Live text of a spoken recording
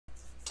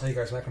Hey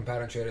guys, Mac from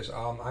Pattern Traders.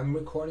 I'm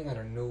recording on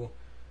a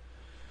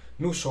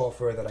new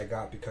software that I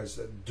got because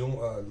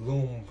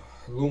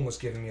Loom was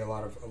giving me a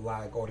lot of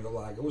audio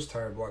lag. It was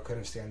terrible. I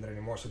couldn't stand it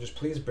anymore. So just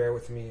please bear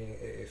with me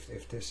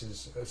if this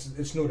is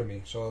it's new to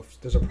me. So if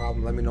there's a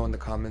problem, let me know in the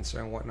comments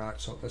and whatnot.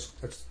 So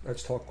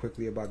let's talk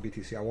quickly about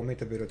BTC. I won't make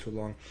the video too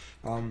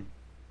long.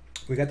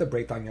 We got the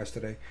breakdown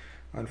yesterday.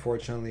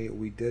 Unfortunately,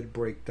 we did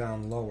break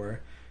down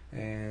lower.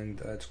 And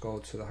let's go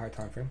to the high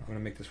time frame. I'm gonna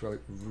make this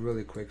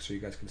really quick so you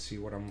guys can see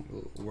what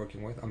I'm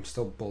working with. I'm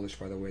still bullish,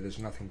 by the way. There's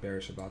nothing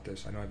bearish about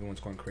this. I know everyone's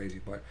going crazy,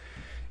 but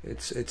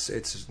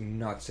it's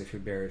nuts if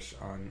you're bearish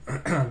on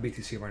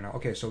BTC right now.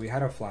 Okay, so we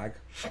had a flag,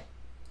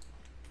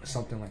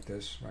 something like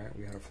this, right?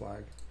 We had a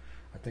flag.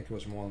 I think it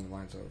was more on the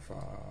lines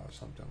of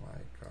something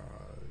like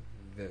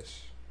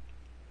this.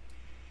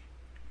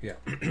 Yeah,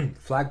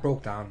 flag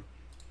broke down,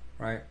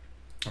 right?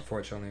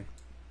 Unfortunately.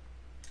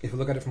 If you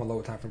look at it from a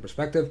lower time frame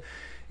perspective,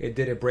 it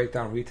did a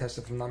breakdown retest,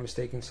 if I'm not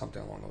mistaken, something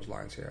along those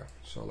lines here.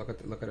 So look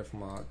at it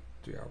from a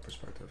 3-hour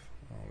perspective.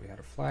 We had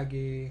a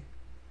flaggy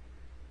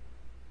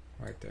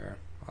right there.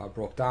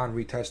 Broke down,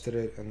 retested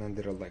it, and then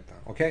did a leg down.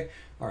 Okay,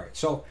 all right.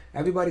 So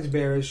everybody's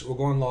bearish. We're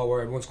going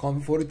lower. Everyone's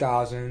calling for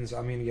 40,000s.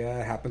 I mean,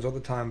 yeah, it happens all the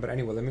time. But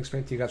anyway, let me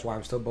explain to you guys why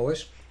I'm still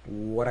bullish,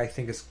 what I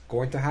think is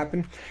going to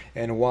happen,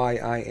 and why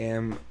I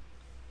am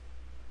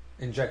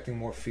injecting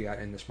more fiat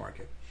in this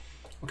market.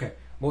 Okay.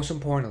 Most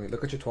importantly,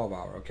 look at your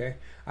 12-hour, okay?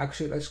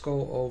 Actually, let's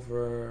go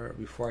over,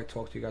 before I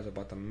talk to you guys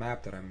about the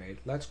map that I made,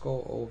 let's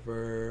go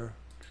over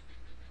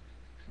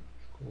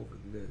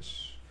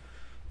this.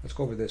 Let's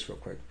go over this real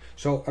quick.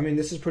 So, I mean,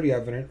 this is pretty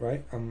evident,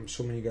 right? I'm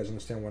assuming you guys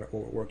understand what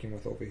we're working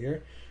with over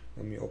here.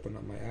 Let me open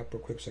up my app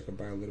real quick so I can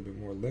buy a little bit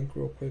more Link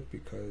real quick,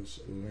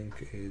 because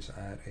Link is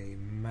at a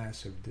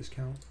massive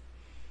discount.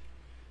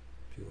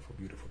 Beautiful,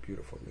 beautiful,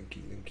 beautiful.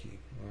 Linky.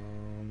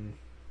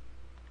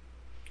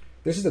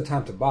 This is the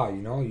time to buy, you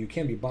know. You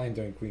can't be buying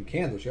during green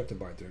candles. You have to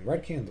buy during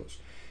red candles.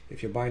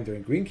 If you're buying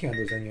during green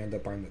candles, then you end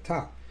up buying the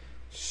top.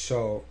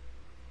 So,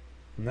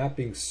 that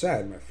being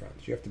said, my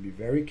friends, you have to be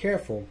very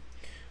careful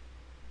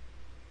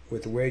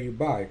with where you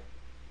buy.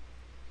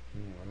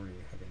 I don't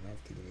even have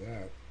enough to do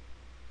that.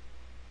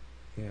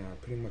 Yeah, I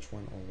pretty much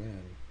went all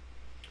in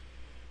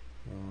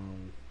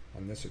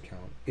on this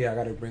account. Yeah, I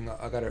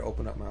gotta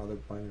open up my other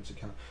Binance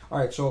account. All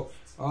right, so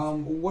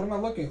what am I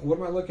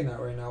looking at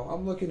right now?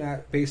 I'm looking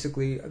at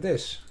basically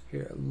this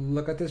here.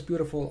 Look at this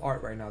beautiful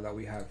art right now that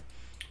we have.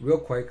 Real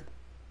quick,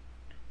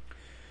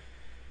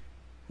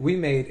 we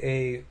made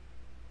a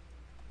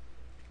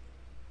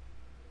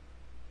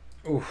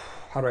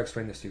how do I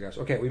explain this to you guys?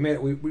 Okay, we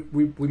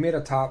made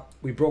a top.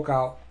 We broke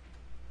out,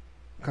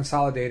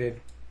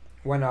 consolidated,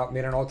 went up,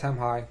 made an all-time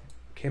high,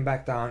 came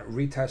back down,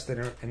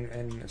 retested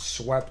and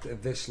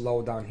swept this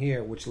low down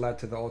here, which led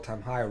to the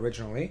all-time high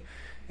originally,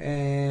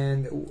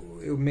 and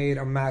it made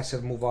a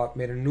massive move up,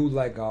 made a new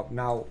leg up.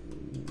 Now,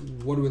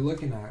 what are we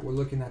looking at? We're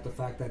looking at the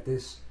fact that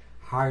this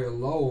higher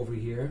low over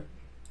here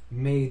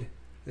made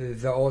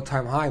the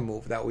all-time high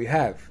move that we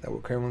have, that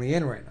we're currently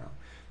in right now.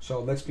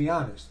 So let's be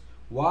honest.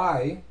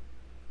 Why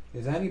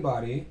is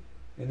anybody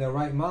in their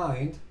right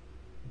mind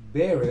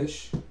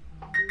bearish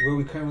where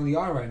we currently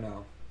are right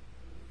now?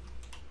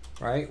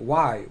 Right?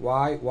 Why?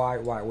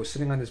 We're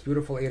sitting on this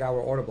beautiful 8-hour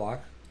order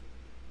block.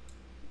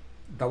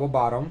 Double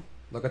bottom.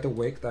 Look at the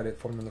wick that it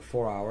formed in the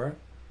 4-hour.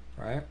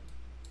 Right?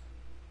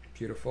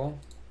 Beautiful.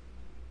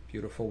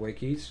 Beautiful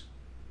wickies.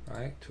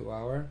 Right?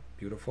 2-hour.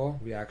 Beautiful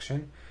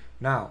reaction.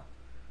 Now,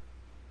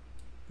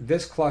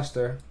 this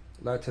cluster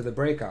led to the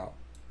breakout.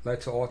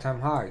 Led to all-time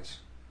highs.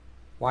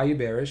 Why are you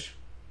bearish?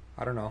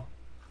 I don't know.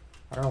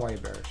 I don't know why you're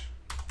bearish.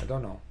 I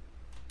don't know.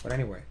 But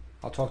anyway,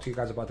 I'll talk to you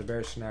guys about the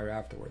bearish scenario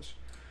afterwards.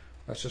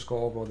 Let's just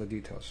go over all the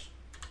details.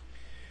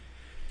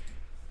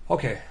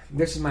 Okay,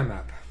 this is my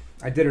map.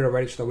 I did it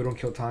already so that we don't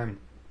kill time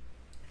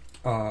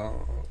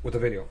with the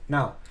video.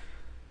 Now,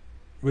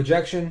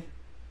 rejection,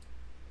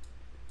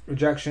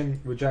 rejection,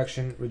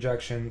 rejection,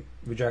 rejection,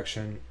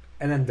 rejection,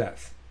 and then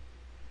death.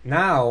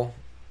 Now,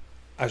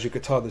 as you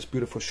could tell, this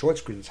beautiful short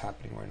squeeze is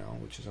happening right now,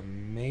 which is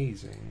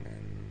amazing,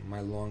 and my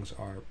longs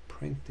are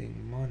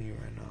printing money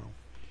right now.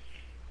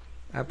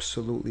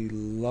 Absolutely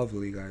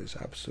lovely, guys.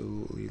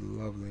 Absolutely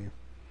lovely.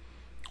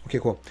 Okay,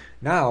 cool.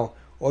 Now,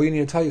 all you need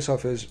to tell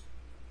yourself is,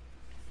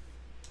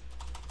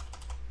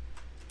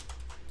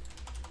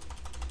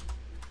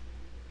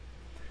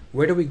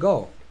 where do we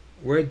go?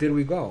 Where did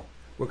we go?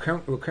 We're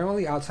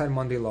currently outside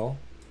Monday low,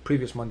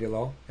 previous Monday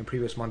low, and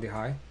previous Monday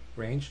high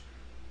range.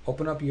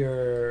 Open up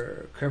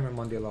your current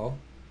Monday low,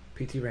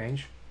 PT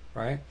range,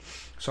 right?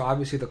 So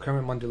obviously the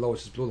current Monday low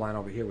is this blue line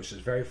over here, which is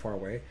very far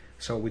away.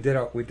 So we did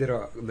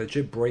a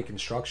legit break in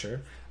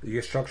structure.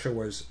 Your structure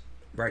was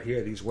right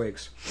here, these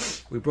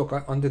wicks. We broke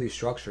under these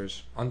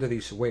structures, under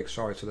these wicks,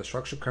 sorry. So the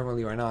structure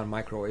currently right now in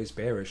micro is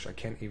bearish. I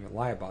can't even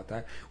lie about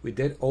that. We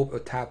did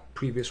tap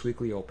previous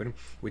weekly open.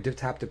 We did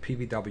tap the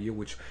PVW,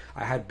 which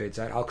I had bids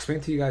at. I'll explain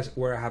to you guys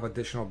where I have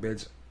additional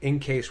bids in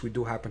case we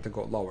do happen to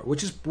go lower,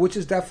 which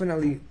is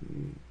definitely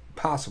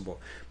possible.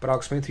 But I'll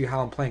explain to you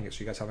how I'm playing it so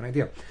you guys have an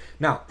idea.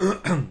 Now,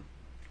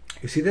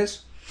 you see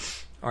this?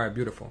 All right,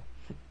 beautiful.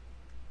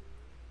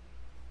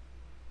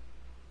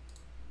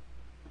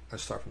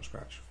 Let's start from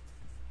scratch.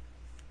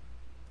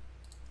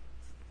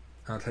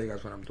 I'll tell you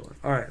guys what I'm doing.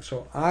 All right,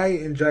 so I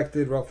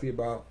injected roughly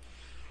about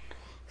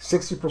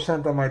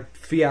 60% of my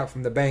fiat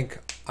from the bank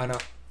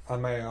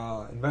on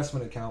my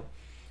investment account,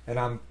 and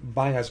I'm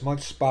buying as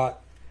much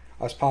spot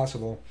as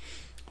possible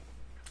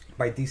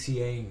by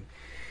DCAing.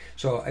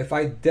 So if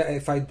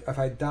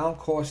I down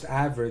cost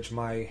average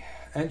my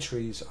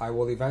entries, I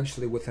will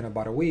eventually within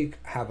about a week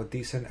have a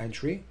decent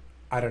entry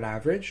at an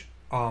average,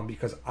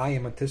 because I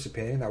am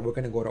anticipating that we're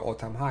going to go to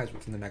all-time highs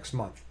within the next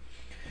month.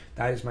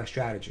 That is my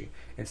strategy.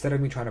 Instead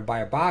of me trying to buy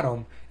a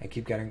bottom and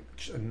keep getting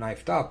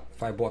knifed up,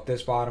 if I bought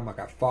this bottom, I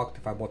got fucked.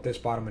 If I bought this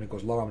bottom and it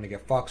goes lower, I'm going to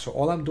get fucked. So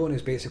all I'm doing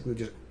is basically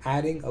just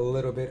adding a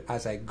little bit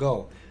as I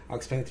go. I'll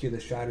explain to you the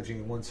strategy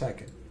in 1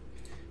 second.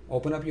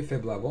 Open up your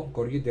fib level,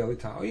 go to your daily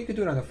time, or you can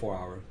do it on the 4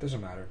 hour,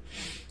 doesn't matter.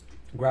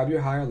 Grab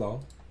your high or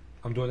low.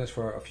 I'm doing this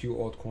for a few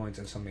altcoins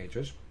and some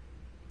majors.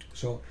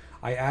 So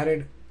I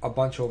added a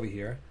bunch over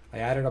here. I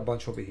added a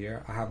bunch over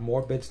here. I have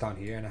more bids down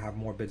here, and I have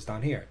more bids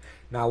down here.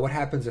 Now, what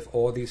happens if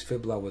all these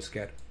fib levels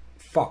get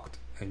fucked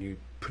and you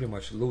pretty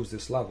much lose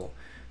this level?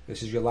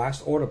 This is your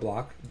last order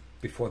block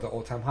before the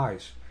all-time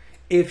highs.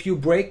 If you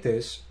break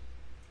this,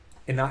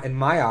 in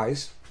my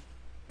eyes,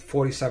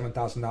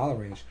 $47,000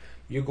 range,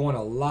 you're going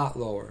a lot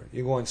lower.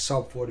 You're going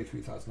sub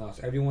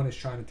 $43,000. Everyone is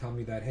trying to tell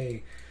me that,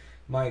 hey,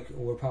 Mike,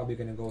 we're probably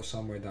going to go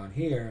somewhere down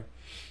here,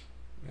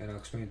 and I'll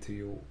explain to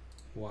you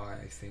why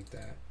I think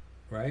that.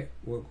 Right?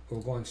 We're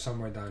going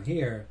somewhere down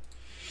here,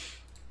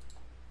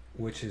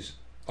 which is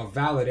a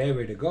valid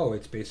area to go.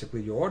 It's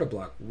basically your order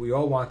block. We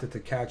all wanted to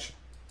catch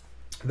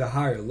the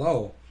higher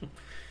low,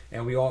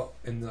 and we all,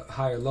 in the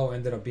higher low,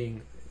 ended up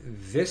being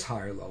this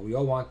higher low. We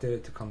all wanted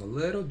it to come a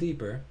little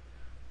deeper.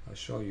 I'll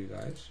show you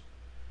guys.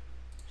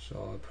 So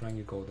I'll put on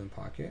your golden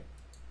pocket.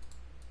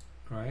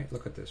 Right?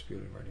 Look at this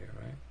beauty right here,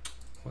 right?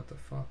 What the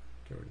fuck?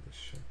 Get rid of this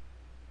shit.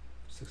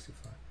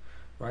 65.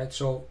 Right?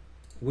 So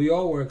we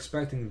all were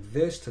expecting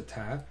this to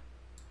tap,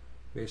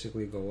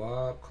 basically go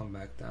up, come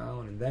back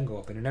down, and then go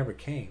up, and it never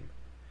came.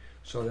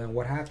 So then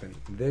what happened?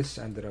 This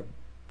ended up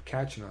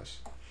catching us.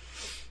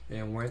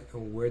 And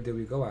where did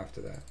we go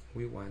after that?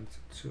 We went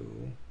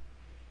to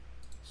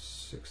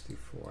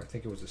 64. I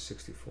think it was the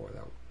 64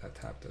 that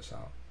tapped us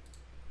out,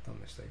 if I'm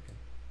mistaken.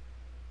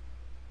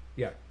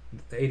 Yeah,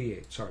 the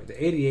 88. Sorry,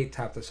 the 88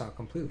 tapped us out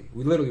completely.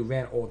 We literally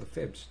ran all the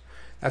fibs.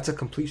 That's a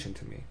completion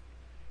to me.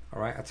 All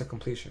right, that's a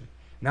completion.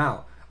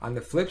 Now, on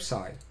the flip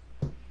side,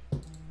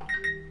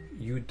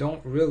 you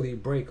don't really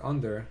break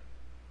under.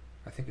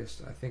 I think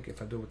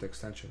if I do it with the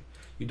extension,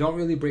 you don't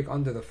really break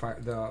under the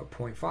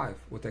 0.5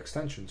 with the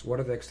extensions.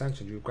 What are the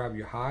extensions? You grab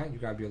your high, you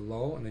grab your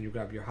low, and then you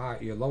grab your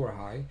lower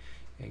high,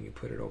 and you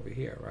put it over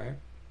here, right?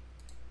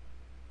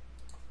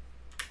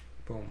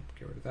 Boom.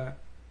 Get rid of that.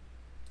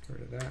 Get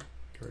rid of that.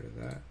 Get rid of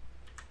that.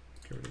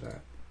 Get rid of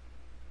that.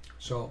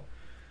 So,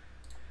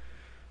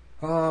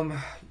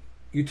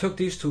 you took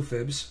these two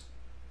fibs.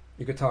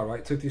 You could tell,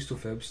 right? Took these two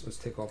fibs. Let's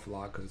take off a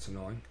lot because it's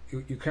annoying.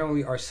 You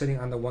currently are sitting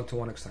on the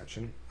 1-to-1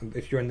 extension.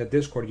 If you're in the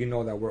Discord, you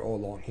know that we're all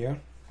long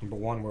here. Number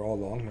one, we're all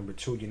long. Number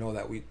two, you know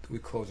that we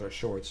close our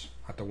shorts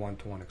at the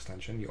 1-to-1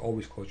 extension. You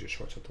always close your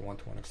shorts at the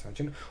 1-to-1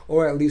 extension,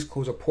 or at least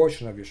close a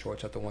portion of your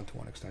shorts at the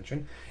 1-to-1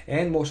 extension.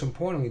 And most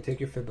importantly, take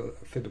your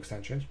fib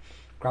extensions,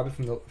 grab it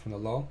from the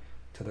low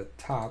to the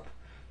top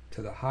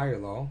to the higher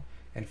low,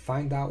 and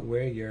find out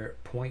where your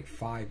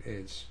 0.5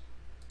 is.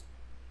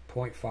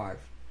 0.5.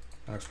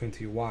 I'll explain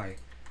to you why.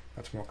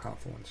 That's more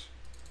confluence.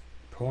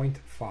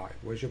 0.5.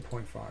 Where's your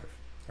 0.5?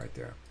 Right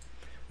there.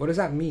 What does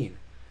that mean?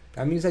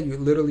 That means that you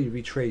literally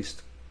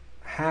retraced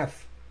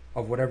half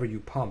of whatever you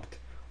pumped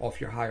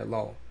off your higher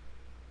low.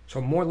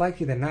 So more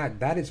likely than not,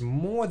 that is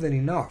more than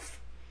enough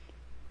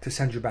to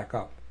send you back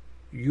up.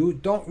 You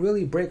don't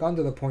really break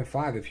under the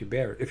 0.5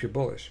 if you're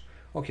bullish.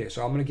 Okay,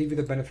 so I'm going to give you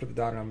the benefit of the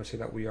doubt, and I'm going to say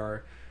that we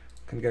are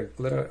going to get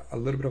a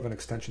little bit of an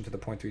extension to the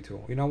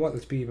 0.32. You know what?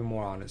 Let's be even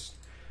more honest,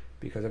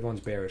 because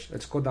everyone's bearish.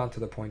 Let's go down to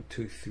the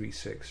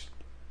 0.236,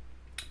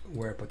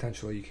 where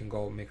potentially you can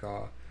go make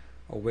a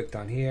wick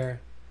down here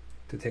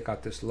to take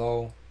out this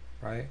low,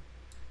 right?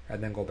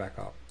 And then go back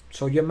up.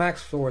 So your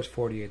max floor is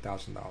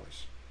 $48,000,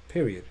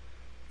 period.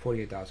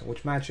 48,000,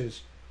 which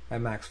matches my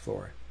max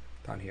floor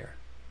down here,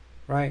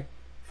 right?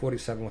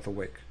 47 with a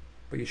wick,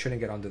 but you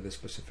shouldn't get under this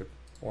specific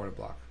order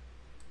block.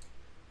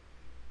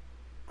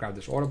 Grab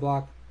this order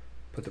block,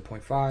 put the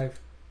 0.5,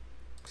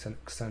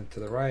 extend to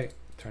the right,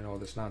 turn all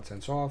this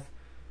nonsense off.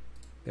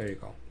 There you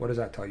go. What does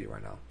that tell you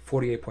right now?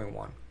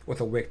 48.1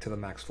 with a wick to the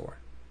max floor.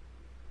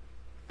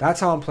 That's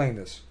how I'm playing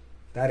this.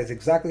 That is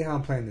exactly how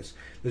I'm playing this.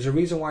 There's a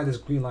reason why this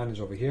green line is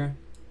over here.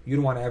 You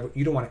don't want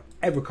to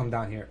ever come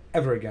down here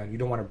ever again. You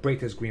don't want to break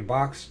this green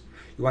box.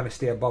 You want to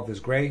stay above this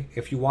gray.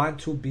 If you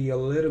want to be a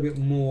little bit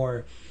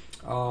more,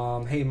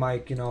 hey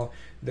Mike, you know,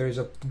 there's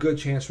a good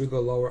chance we go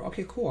lower.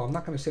 Okay, cool. I'm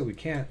not going to say we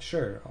can't.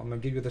 Sure, I'm going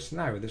to give you the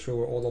scenario. This way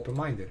we're all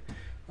open-minded.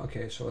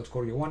 Okay, so let's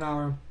go to your 1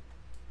 hour.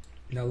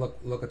 Now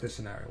look at this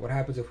scenario. What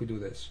happens if we do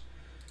this?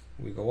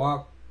 We go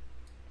up,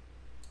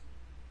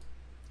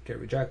 get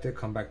rejected,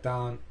 come back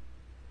down,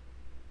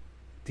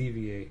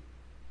 deviate,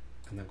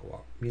 and then go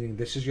up. Meaning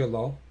this is your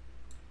low,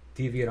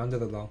 deviate under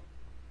the low,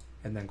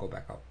 and then go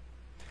back up.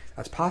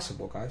 That's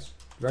possible, guys.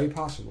 Very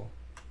possible.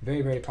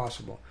 Very, very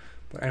possible.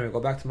 But anyway, go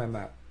back to my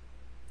map.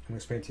 I'm going to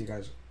explain to you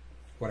guys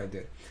what I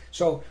did.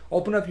 So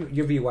open up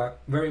your VWAP,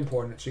 very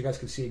important, so you guys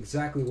can see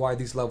exactly why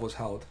these levels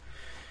held.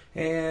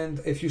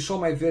 And if you saw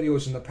my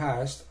videos in the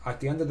past, at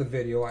the end of the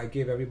video, I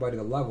gave everybody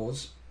the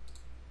levels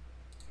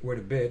where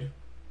to bid,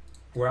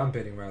 where I'm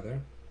bidding rather.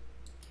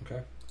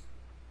 Okay.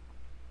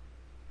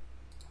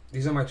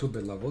 These are my 2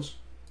 bid levels.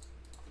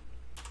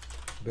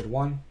 Bid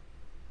 1.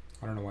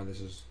 I don't know why this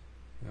is,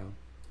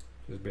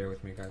 just bear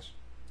with me, guys.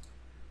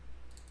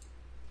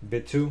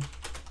 Bid 2.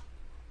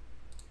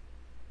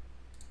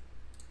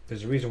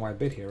 There's a reason why I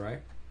bid here,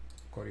 right?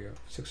 Go to your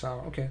 6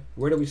 hour. Okay.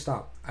 Where do we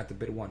stop? At the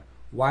bid 1.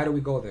 Why do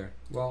we go there?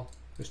 Well,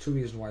 there's 2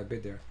 reasons why I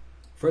bid there.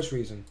 First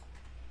reason,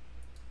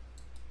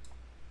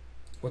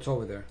 what's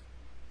over there?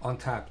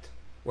 Untapped.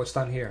 What's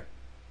down here?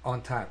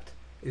 Untapped.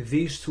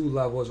 These 2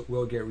 levels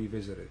will get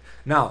revisited.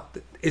 Now,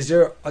 is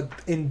there a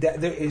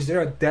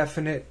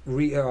definite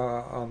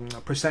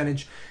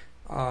percentage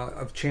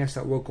of chance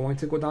that we're going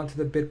to go down to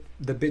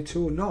the bid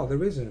 2? No,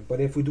 there isn't.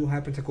 But if we do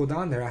happen to go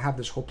down there, I have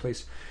this whole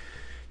place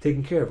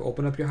taken care of.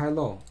 Open up your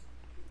high-low.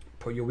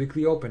 Put your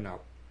weekly open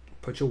out.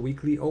 Put your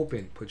weekly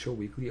open. Put your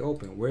weekly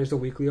open. Where's the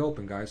weekly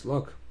open, guys?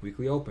 Look,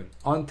 weekly open.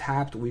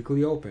 Untapped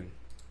weekly open.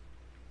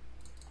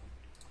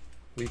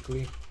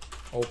 Weekly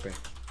open.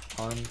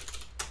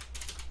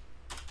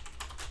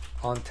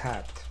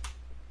 Untapped.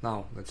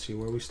 Now, let's see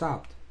where we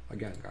stopped.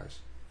 Again, guys,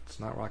 it's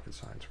not rocket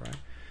science, right?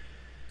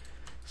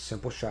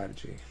 Simple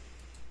strategy.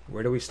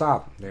 Where do we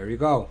stop? There you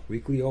go.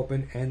 Weekly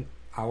open and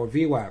our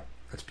VWAP.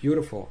 That's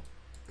beautiful.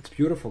 It's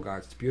beautiful,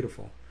 guys. It's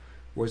beautiful.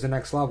 Where's the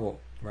next level?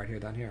 Right here,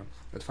 down here.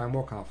 Let's find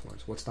more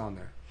confluence. What's down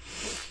there?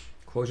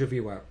 Close your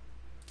VWAP.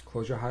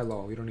 Close your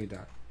high-low. You don't need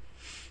that.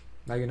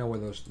 Now you know where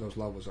those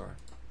levels are.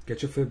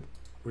 Get your fib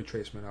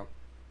retracement up.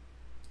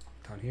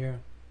 Down here.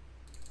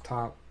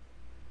 Top.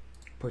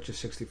 Put your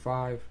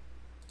 65.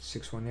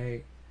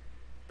 618.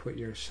 Put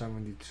your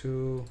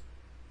 72.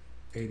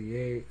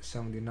 88.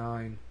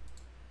 79.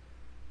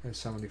 And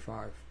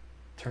 75.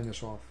 Turn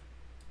this off.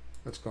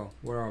 Let's go.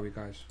 Where are we,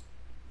 guys?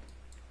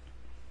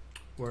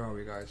 Where are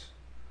we, guys?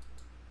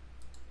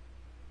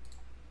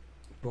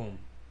 Boom.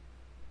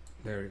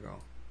 There you go.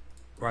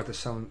 We're at the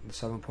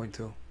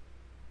 7.2.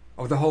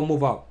 Oh, the whole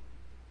move up.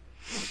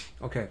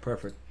 Okay,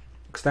 perfect.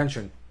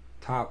 Extension.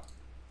 Top.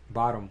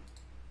 Bottom.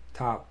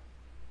 Top.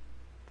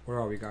 Where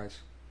are we, guys?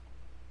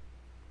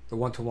 The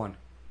 1-to-1.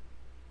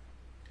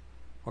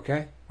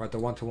 Okay? We're at the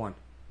 1-to-1.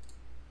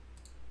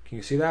 Can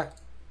you see that?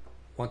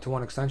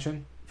 1-to-1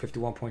 extension.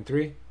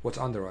 51.3. What's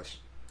under us?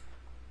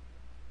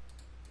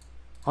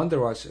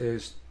 Under us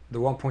is the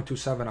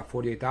 1.27 at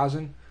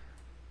 48,000.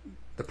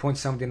 The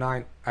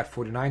 0.79 at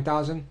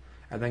 49,000,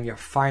 and then your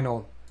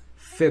final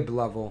fib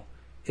level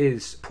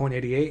is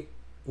 0.88,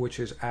 which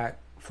is at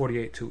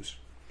 48.2s.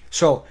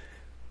 So,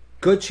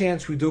 good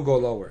chance we do go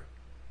lower,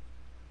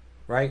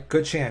 right?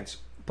 Good chance,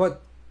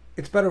 but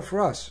it's better for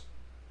us.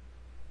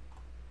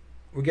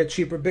 We get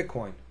cheaper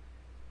Bitcoin,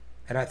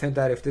 and I think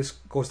that if this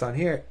goes down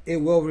here, it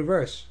will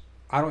reverse.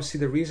 I don't see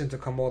the reason to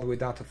come all the way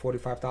down to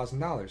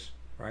 $45,000.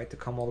 Right, to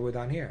come all the way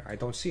down here. I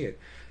don't see it.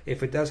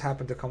 If it does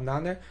happen to come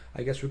down there,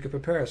 I guess we could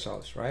prepare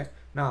ourselves, right?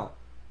 Now,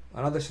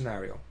 another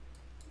scenario.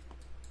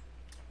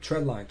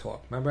 Trend line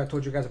talk. Remember I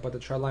told you guys about the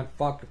trend line?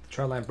 Fuck, if the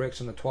trend line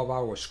breaks in the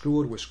 12-hour, we're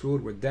screwed,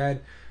 we're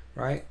dead,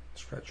 right?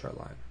 Let's trend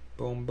line.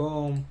 Boom,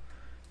 boom.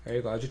 There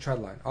you go, there's your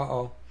trend line.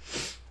 Uh-oh.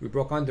 We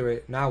broke under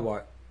it. Now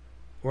what?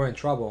 We're in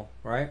trouble,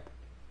 right?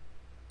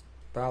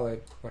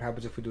 Valid. What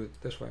happens if we do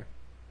it this way?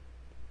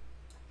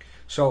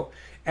 So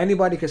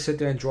anybody can sit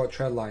there and draw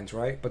trend lines,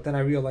 right? But then I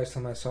realized to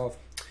myself,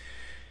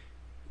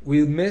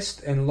 we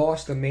missed and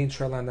lost the main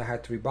trend line that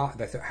had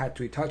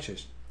 3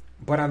 touches.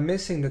 But I'm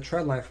missing the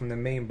trend line from the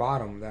main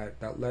bottom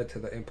that led to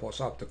the impulse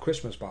up, the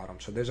Christmas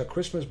bottom. So there's a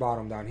Christmas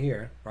bottom down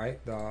here,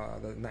 right?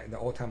 The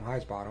all-time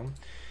highs bottom.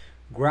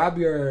 Grab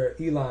your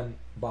Elon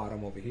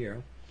bottom over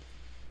here,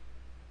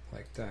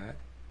 like that.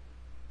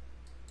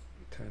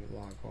 Turn the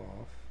log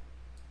off.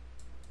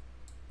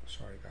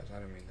 Sorry guys, I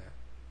didn't mean that.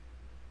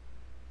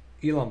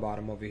 Elon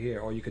bottom over here,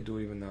 or you could do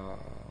even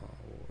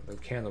the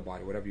candle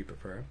body, whatever you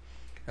prefer.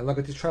 And look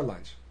at these trend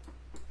lines.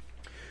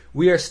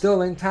 We are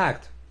still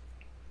intact.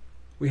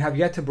 We have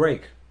yet to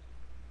break.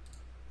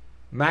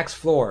 Max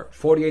floor,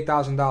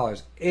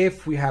 $48,000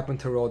 if we happen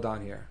to roll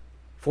down here.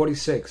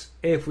 46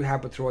 if we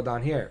happen to roll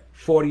down here.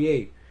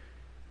 48.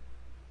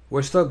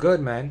 We're still good,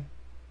 man.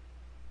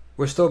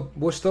 We're still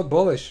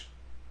bullish.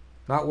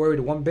 Not worried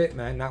one bit,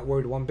 man. Not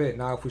worried one bit.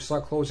 Now, if we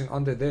start closing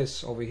under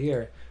this over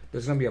here,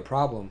 there's gonna be a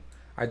problem.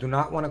 I do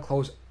not want to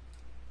close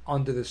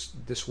under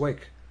this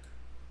wick.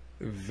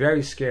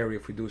 Very scary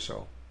if we do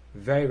so.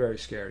 Very, very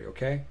scary,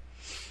 okay?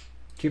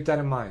 Keep that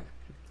in mind.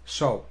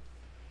 So,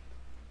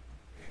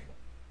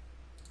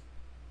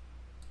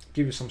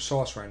 give you some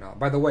sauce right now.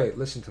 By the way,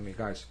 listen to me,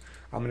 guys.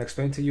 I'm going to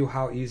explain to you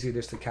how easy it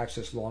is to catch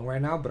this long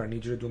right now, but I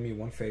need you to do me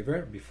one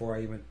favor before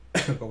I even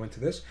go into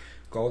this.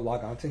 Go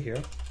log on to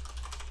here.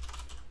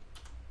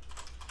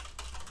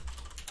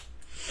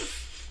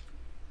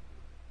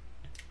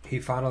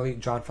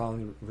 John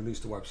finally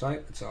released the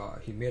website. It's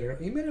he made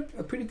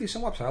a pretty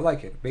decent website. I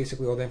like it.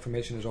 Basically, all the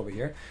information is over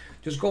here.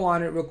 Just go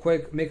on it real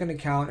quick, make an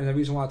account, and the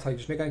reason why I'll tell you,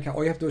 just make an account.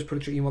 All you have to do is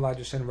put your email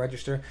address in,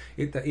 register.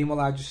 The email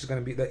address is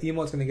going to be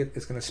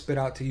it's going to spit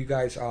out to you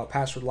guys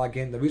password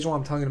login. The reason why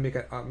I'm telling you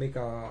to make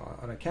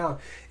an account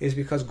is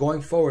because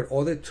going forward,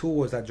 all the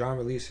tools that John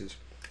releases,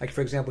 like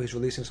for example, he's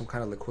releasing some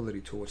kind of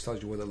liquidity tool which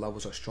tells you where the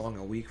levels are strong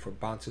and weak for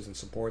bounces and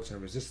supports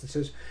and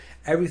resistances.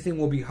 Everything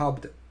will be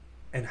hubbed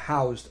and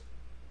housed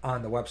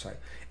on the website.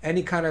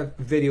 Any kind of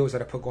videos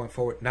that I put going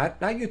forward, not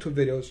YouTube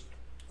videos,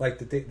 like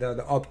the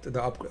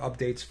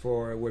updates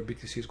for where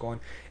BTC is going.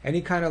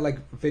 Any kind of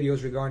like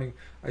videos regarding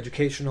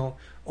educational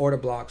order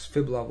blocks,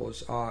 fib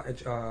levels,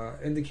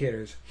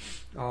 indicators,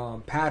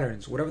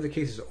 patterns, whatever the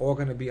case is, all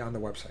going to be on the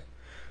website.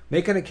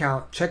 Make an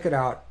account, check it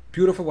out.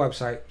 Beautiful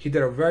website. He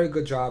did a very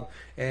good job,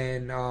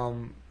 and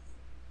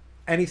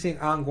anything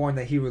ongoing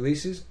that he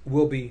releases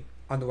will be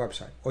on the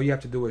website. All you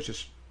have to do is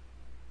just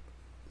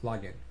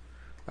log in.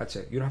 That's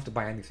it. You don't have to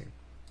buy anything.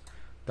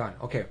 Done.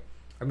 Okay.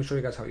 Let me show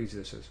you guys how easy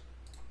this is.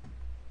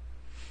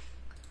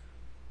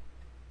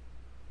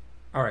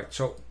 Alright,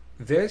 so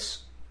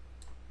this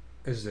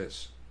is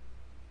this.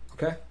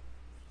 Okay?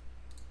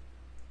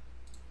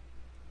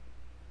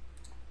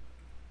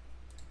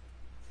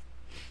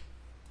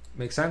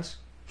 Make sense?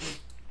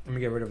 Let me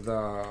get rid of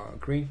the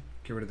green.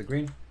 Get rid of the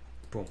green.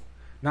 Boom.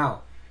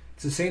 Now,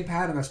 it's the same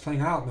pattern that's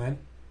playing out, man.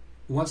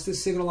 Once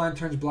this signal line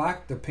turns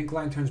black, the pink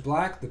line turns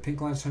black, the pink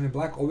line's turning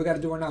black. All we got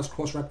to do right now is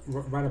cross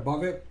right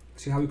above it.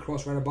 See how we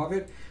cross right above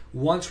it?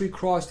 Once we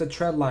cross the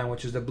trend line,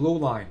 which is the blue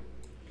line,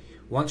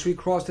 once we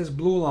cross this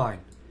blue line,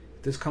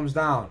 this comes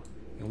down,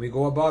 and we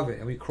go above it,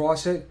 and we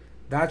cross it,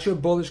 that's your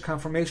bullish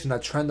confirmation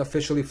that trend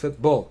officially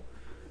flipped bull.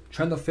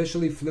 Trend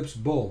officially flips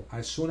bull.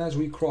 As soon as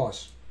we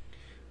cross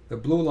the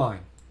blue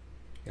line,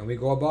 and we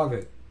go above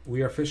it,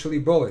 we are officially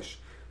bullish.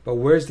 But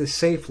where's the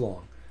safe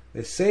long?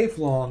 The safe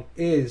long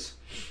is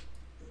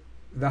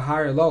the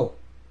higher low,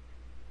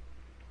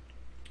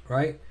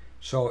 right?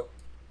 So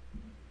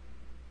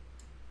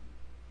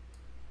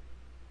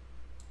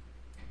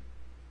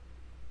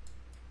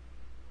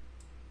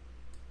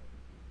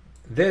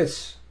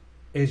this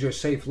is your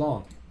safe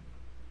long.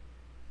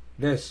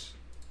 This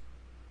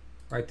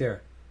right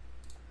there.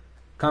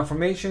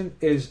 Confirmation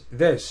is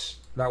this,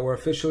 that we're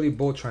officially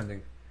bull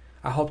trending.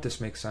 I hope this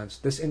makes sense.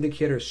 This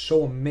indicator is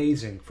so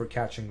amazing for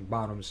catching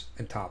bottoms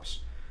and tops,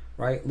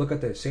 right? Look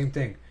at this, same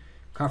thing.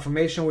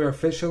 Confirmation we are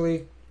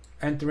officially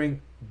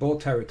entering bull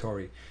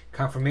territory.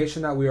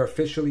 Confirmation that we are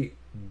officially,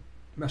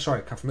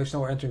 confirmation that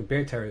we're entering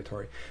bear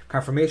territory.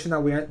 Confirmation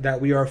that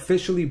we are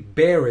officially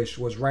bearish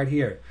was right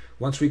here.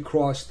 Once we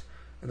crossed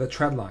the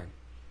trend line,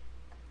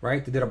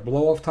 right? They did a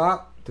blow off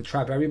top to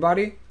trap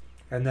everybody,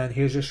 and then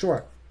here's your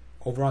short,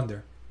 over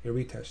under, your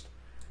retest,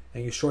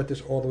 and you short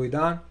this all the way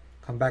down,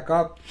 come back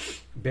up,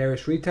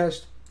 bearish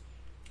retest,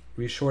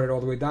 reshort it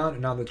all the way down,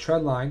 and now the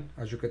trend line,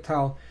 as you could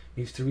tell,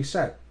 needs to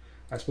reset.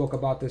 I spoke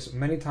about this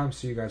many times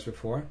to you guys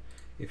before.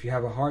 If you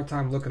have a hard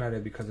time looking at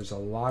it because there's a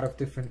lot of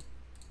different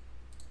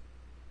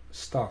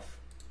stuff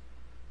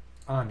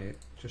on it,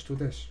 just do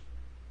this.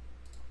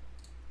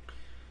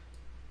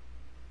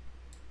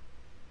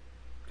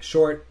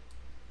 Short,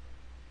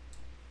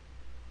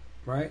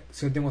 right?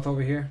 Same thing with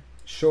over here.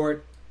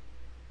 Short,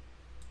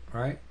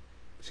 right?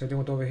 Same thing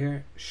with over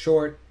here.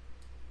 Short,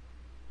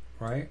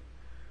 right?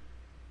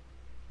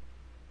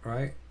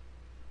 Right?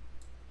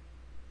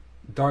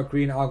 Dark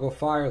green, I'll go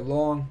fire,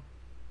 long,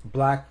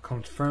 black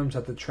confirms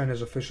that the trend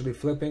is officially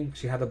flipping.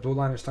 See how the blue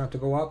line is starting to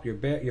go up?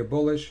 You're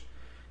bullish,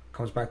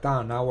 comes back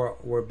down. Now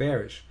we're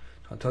bearish.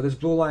 So until this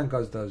blue line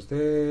does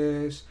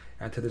this,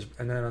 and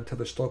then until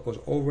the stock goes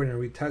over it and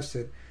retests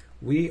it,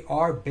 we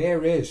are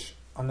bearish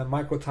on the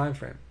micro time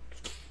frame.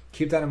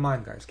 Keep that in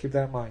mind, guys. Keep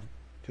that in mind,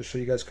 just so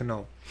you guys can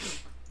know.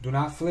 Do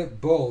not flip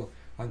bull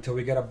until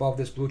we get above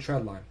this blue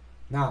trend line.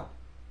 Now,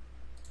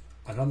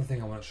 another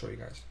thing I want to show you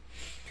guys.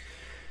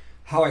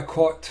 How I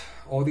caught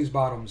all these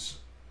bottoms.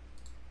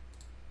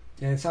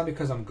 And it's not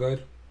because I'm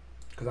good,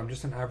 because I'm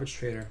just an average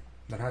trader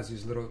that has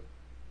these little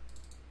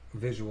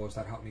visuals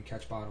that help me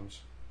catch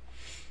bottoms.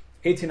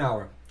 18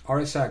 hour,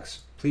 RSX,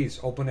 please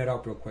open it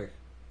up real quick.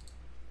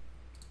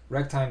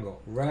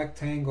 Rectangle,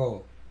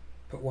 rectangle.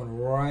 Put one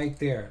right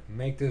there.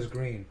 Make this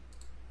green.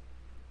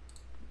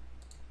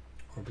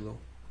 Or blue.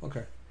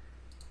 Okay.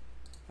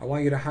 I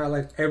want you to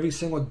highlight every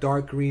single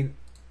dark green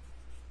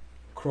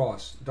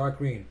cross. Dark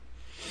green.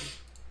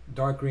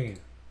 Dark green.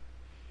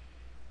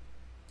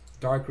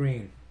 Dark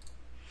green.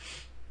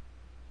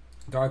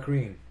 Dark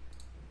green.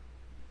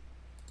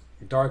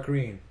 Dark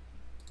green.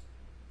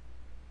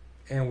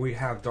 And we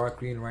have dark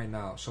green right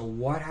now. So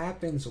what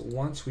happens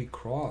once we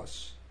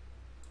cross?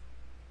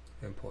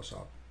 Impulse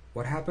up.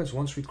 What happens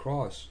once we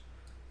cross?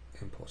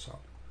 Impulse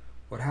up.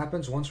 What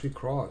happens once we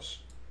cross?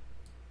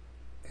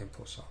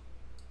 Impulse up.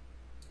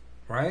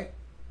 Right?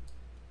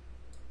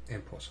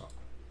 impulse up,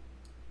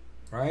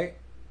 right?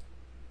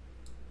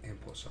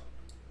 Impulse up.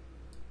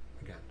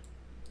 Again,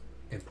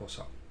 impulse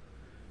up.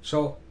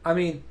 So, I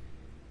mean,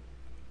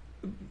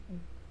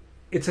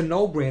 it's a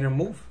no-brainer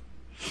move.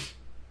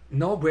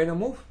 No-brainer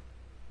move.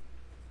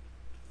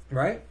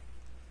 Right?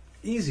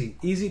 Easy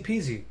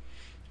peasy.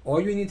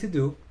 All you need to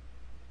do,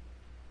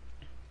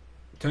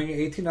 turn your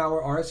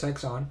 18-hour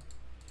RSX on,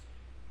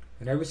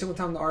 and every single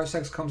time the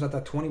RSX comes at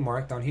that 20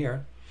 mark down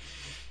here,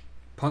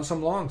 punt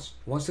some longs.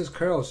 Once this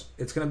curls,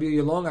 it's going to be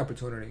your long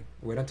opportunity.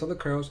 Wait until it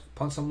curls,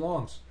 punt some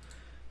longs.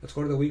 Let's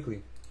go to the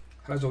weekly.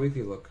 How does the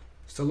weekly look?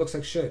 Still looks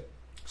like shit.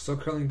 Still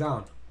curling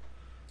down.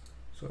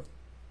 So,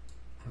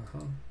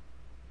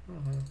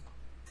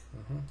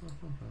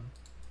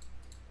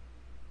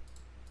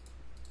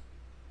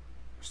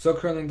 still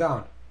curling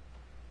down.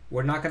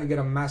 We're not going to get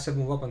a massive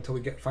move up until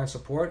we find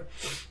support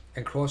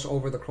and cross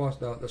over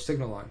the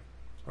signal line,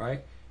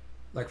 right?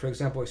 Like for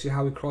example, you see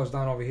how we crossed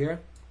down over here?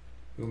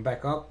 We went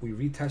back up, we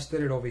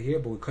retested it over here,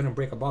 but we couldn't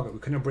break above it. We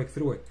couldn't break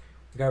through it.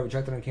 We got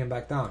rejected and came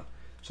back down.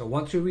 So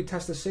once we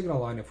retest the signal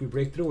line, if we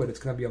break through it, it's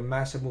going to be a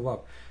massive move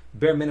up.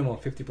 Bare minimum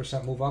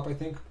 50% move up, I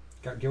think,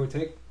 give or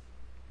take.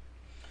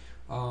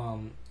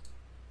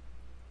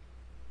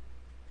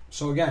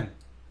 So again,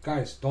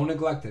 guys, don't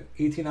neglect it.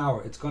 18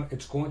 hour, it's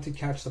going to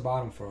catch the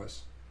bottom for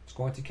us. It's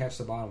going to catch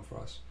the bottom for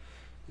us.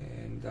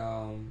 And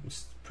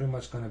it's pretty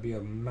much going to be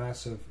a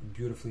massive,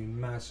 beautifully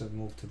massive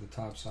move to the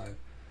top side.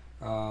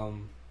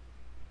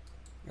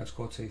 Let's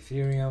go to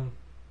Ethereum.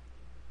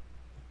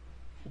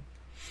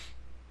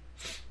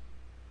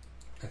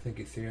 I think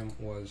Ethereum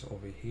was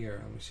over here.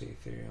 Let me see,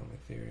 Ethereum.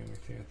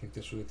 I think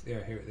this was,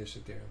 yeah, here it is,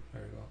 Ethereum.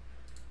 There we go.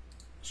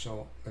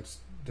 So let's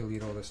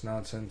delete all this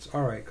nonsense.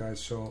 All right, guys.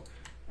 So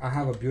I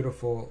have a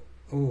beautiful,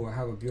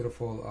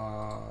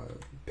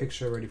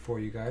 picture ready for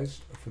you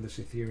guys for this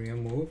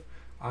Ethereum move.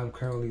 I'm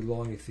currently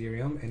long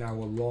Ethereum, and I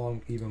will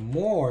long even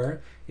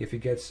more if it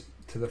gets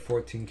to the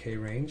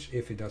 14K range,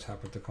 if it does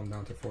happen to come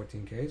down to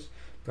 14Ks.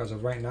 Because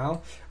of right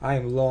now, I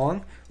am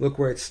long. Look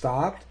where it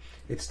stopped.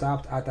 It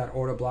stopped at that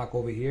order block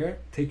over here.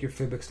 Take your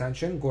fib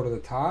extension, go to the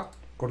top,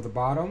 go to the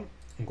bottom,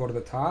 and go to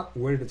the top.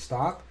 Where did it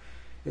stop?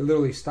 It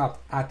literally stopped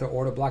at the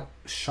order block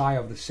shy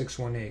of the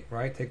 618,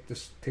 right? Take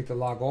the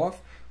log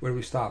off. Where do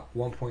we stop?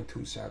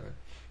 1.27.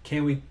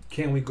 Can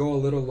we go a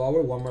little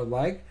lower, one more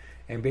leg,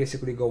 and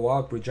basically go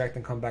up, reject,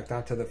 and come back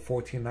down to the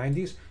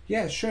 1490s?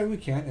 Yeah, sure we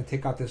can, and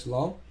take out this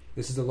low.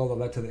 This is the low that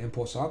led to the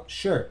impulse up.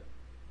 Sure.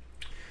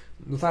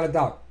 Without a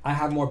doubt, I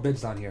have more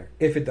bids down here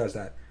if it does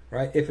that,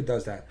 right? If it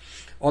does that.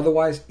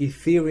 Otherwise,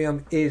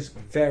 Ethereum is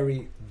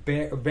very,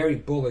 very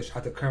bullish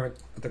at the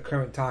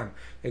current time.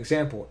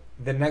 Example,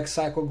 the next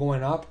cycle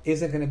going up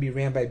isn't going to be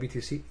ran by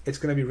BTC. It's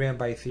going to be ran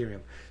by Ethereum.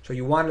 So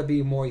you want to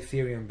be more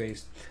Ethereum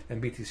based than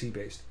BTC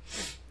based,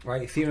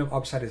 right? Ethereum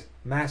upside is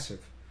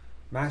massive,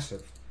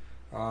 massive.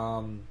 Did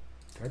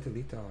I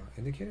delete the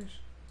indicators?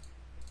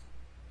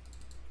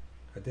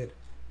 I did.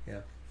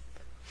 Yeah.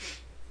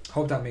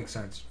 Hope that makes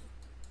sense.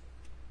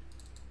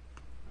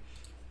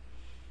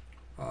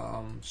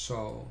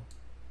 So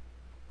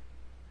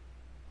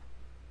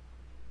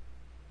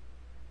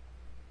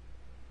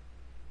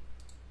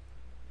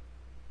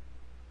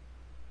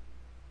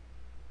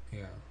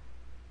yeah,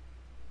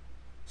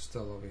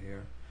 still over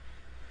here.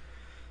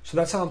 So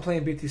that's how I'm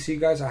playing BTC,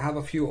 guys. I have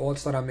a few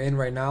alts that I'm in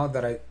right now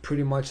that I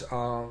pretty much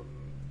down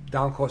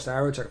cost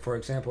average. Like for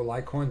example,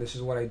 Litecoin. This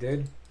is what I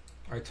did.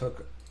 I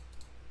took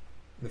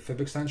the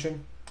fib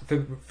extension,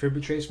 fib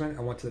retracement.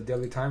 I went to the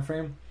daily time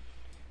frame,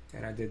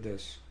 and I did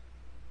this.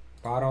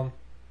 Bottom,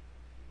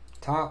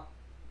 top.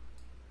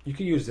 You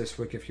can use this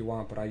wick if you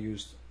want, but I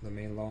used the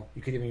main low.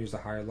 You could even use the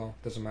higher low.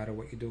 Doesn't matter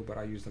what you do, but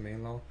I use the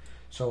main low.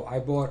 So I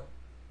bought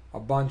a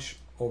bunch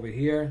over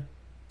here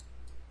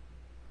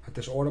at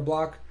this order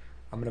block.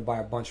 I'm going to buy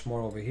a bunch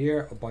more over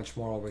here, a bunch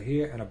more over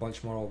here, and a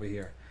bunch more over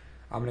here.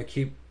 I'm going to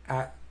keep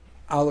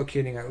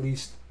allocating at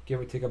least, give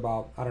or take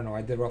about, I don't know,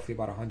 I did roughly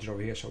about 100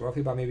 over here. So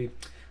roughly about maybe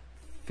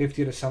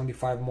 50 to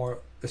 75 more.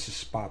 This is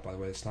spot, by the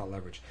way, it's not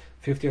leverage.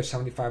 50 or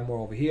 75 more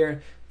over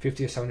here,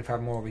 50 or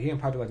 75 more over here,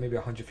 and probably like maybe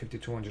 150,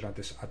 200 at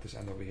this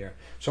end over here.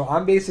 So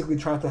I'm basically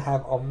trying to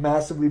have a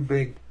massively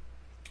big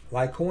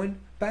Litecoin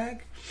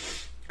bag,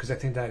 because I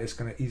think that it's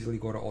going to easily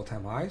go to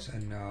all-time highs,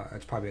 and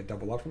it's probably a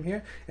double up from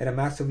here, and a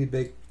massively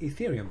big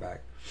Ethereum bag,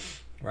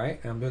 right?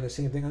 And I'm doing the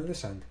same thing on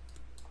this end.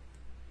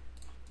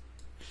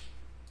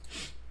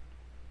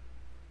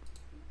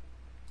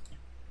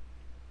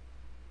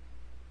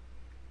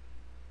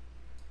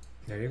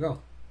 There you go.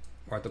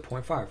 We're at the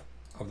 0.5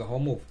 of the whole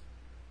move.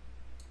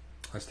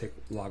 Let's take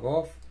log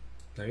off.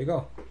 There you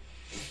go.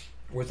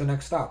 Where's the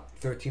next stop?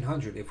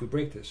 1300 if we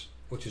break this,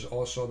 which is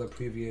also the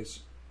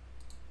previous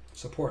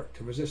support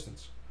to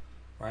resistance,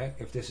 right?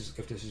 If this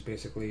is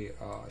basically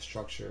a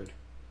structured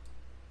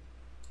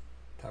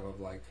type of,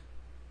 like,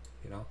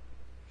 you know,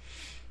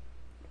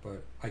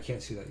 but I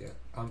can't see that yet.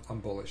 I'm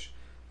bullish.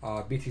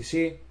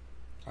 BTC,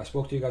 I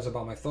spoke to you guys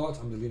about my thoughts.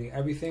 I'm deleting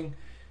everything,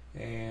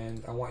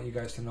 and I want you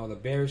guys to know the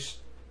bearish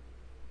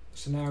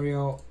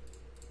scenario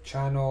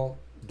channel,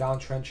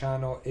 downtrend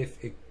channel,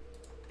 if it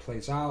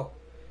plays out.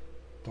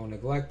 Don't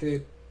neglect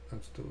it.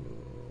 Let's do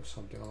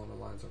something along the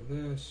lines of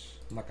this.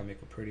 I'm not gonna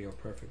make it pretty or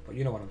perfect, but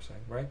you know what I'm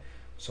saying, right?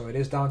 So it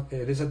is down.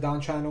 It is a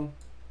down channel.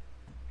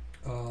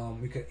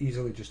 We could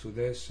easily just do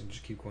this and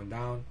just keep going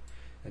down,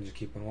 and just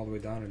keep going all the way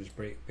down, and just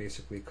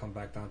basically come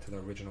back down to the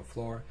original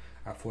floor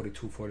at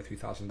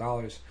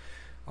 $43,000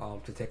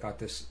 to take out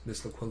this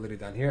liquidity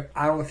down here.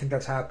 I don't think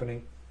that's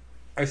happening.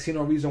 I see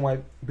no reason why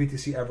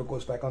BTC ever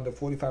goes back under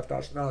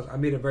 $45,000. I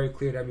made it very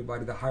clear to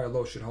everybody the higher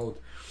low should hold.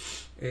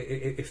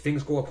 If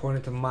things go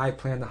according to my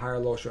plan, the higher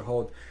low should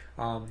hold.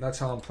 That's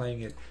how I'm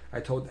playing it. I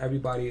told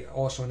everybody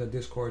also in the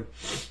Discord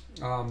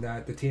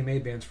that the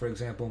TMA bands, for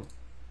example,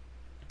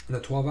 in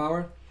the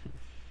 12-hour,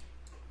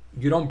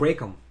 you don't break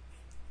them.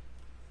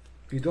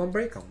 You don't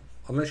break them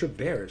unless you're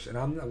bearish,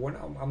 and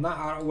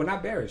we're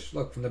not bearish.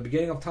 Look, from the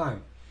beginning of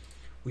time,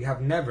 we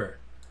have never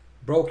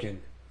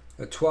broken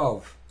the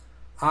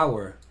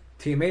 12-hour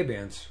TMA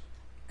bands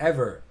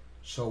ever.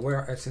 So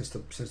where since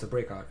the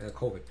breakout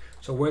COVID.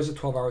 So where's the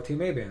 12-hour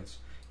TMA bands?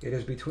 It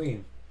is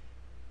between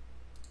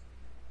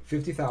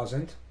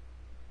 50,000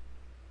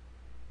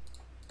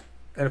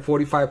 and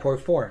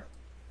 45.4.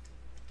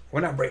 We're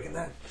not breaking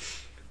that.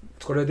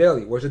 Let's go to the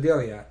daily. Where's the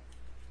daily at?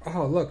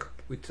 Oh, look,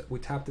 we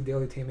tapped the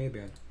daily TMA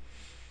band.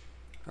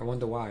 I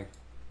wonder why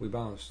we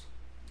bounced.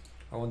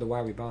 I wonder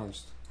why we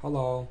bounced.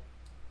 Hello,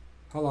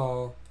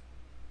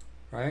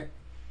 right?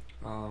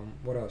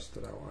 What else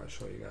did I want to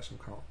show you guys? Some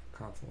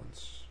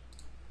confluence.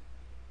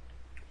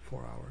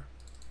 4-hour,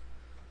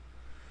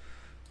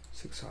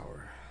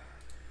 6-hour.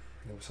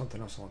 There was something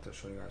else I wanted to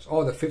show you guys.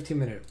 Oh, the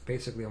 15-minute.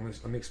 Basically,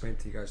 let me explain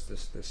to you guys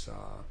this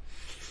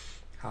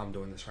how I'm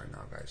doing this right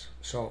now, guys.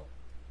 So,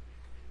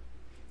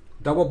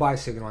 double buy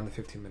signal on the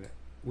 15-minute.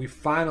 We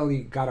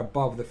finally got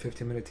above the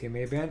 15-minute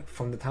TMA band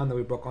from the time that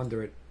we broke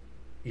under it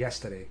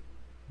yesterday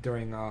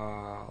during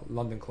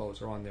London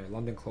close, around there.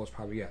 London close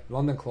probably, yeah.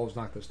 London close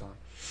knocked us down.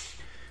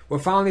 We're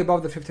finally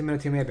above the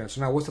 15-minute TMA band.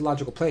 So now what's the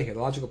logical play here? The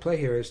logical play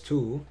here is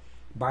to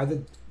buy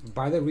the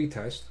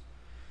retest.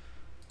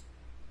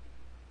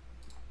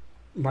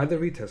 Buy the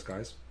retest,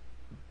 guys.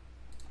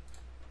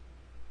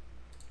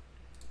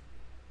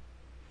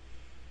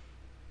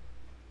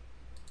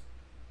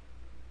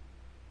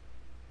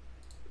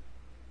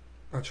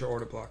 That's your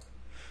order block.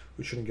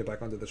 We shouldn't get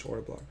back under this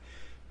order block.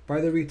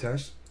 Buy the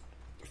retest.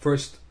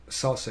 First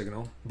sell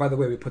signal. By the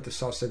way, we put the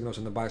sell signals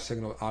and the buy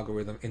signal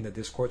algorithm in the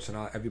Discord, so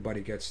now everybody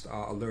gets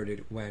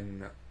alerted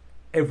when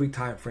every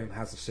time frame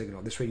has a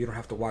signal. This way you don't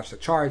have to watch the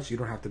charts, you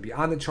don't have to be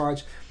on the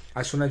charts.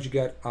 As soon as you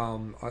get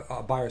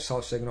a buy or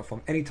sell signal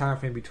from any time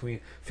frame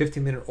between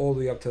 15-minute all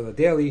the way up to the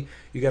daily,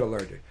 you get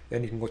alerted.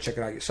 Then you can go check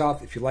it out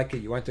yourself. If you like it,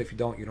 you enter. If you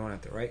don't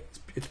enter, right?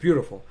 It's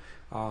beautiful.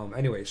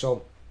 Anyway,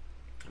 so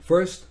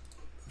first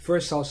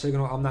sell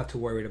signal, I'm not too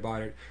worried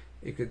about it.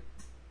 It could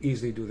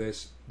easily do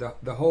this.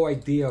 The whole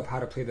idea of how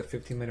to play the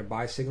 15-minute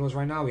buy signals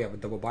right now, we have a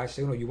double buy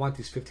signal. You want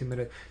these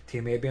 15-minute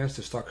TMA bands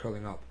to start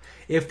curling up.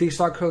 If they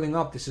start curling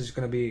up, this is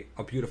going to be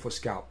a beautiful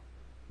scalp.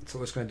 So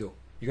what it's going to do,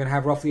 you're going to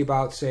have roughly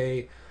about,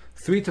 say,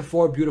 3 to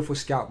 4 beautiful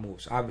scalp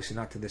moves. Obviously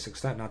not to this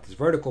extent, not this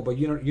vertical, but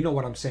you know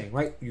what I'm saying,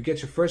 right? You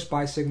get your first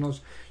buy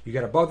signals, you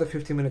get above the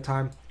 15-minute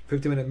time,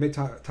 15-minute mid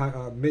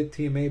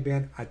TMA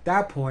band. At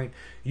that point,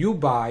 you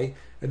buy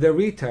the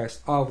retest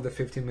of the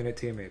 15-minute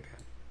TMA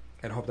band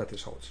and hope that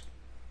this holds.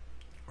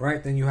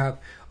 Right, then you have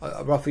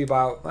roughly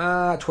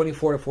about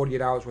 24 to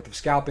 48 hours worth of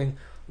scalping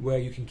where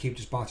you can keep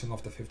just bouncing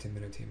off the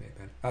 15-minute TMA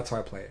band. That's how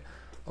I play it.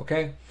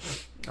 Okay,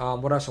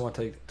 what else I want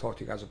to talk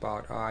to you guys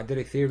about? I did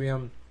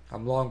Ethereum.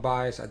 I'm long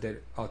bias. I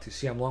did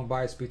LTC. I'm long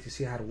bias.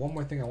 BTC. I had one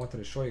more thing I wanted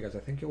to show you guys. I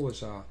think it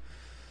was. I'm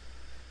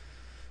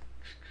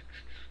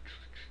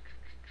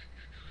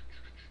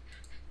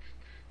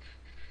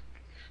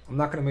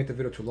not going to make the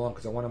video too long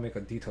because I want to make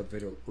a detailed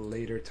video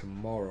later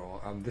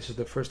tomorrow. This is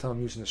the first time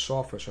I'm using the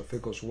software, so if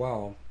it goes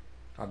well,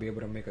 I'll be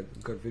able to make a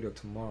good video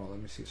tomorrow. Let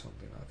me see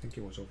something. I think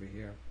it was over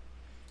here.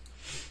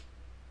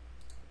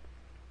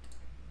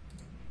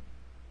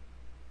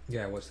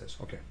 Yeah, it was this.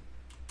 Okay.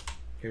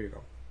 Here you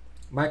go.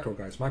 Micro,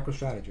 guys. Micro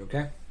strategy,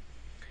 okay?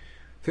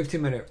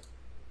 15-minute.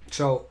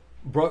 So,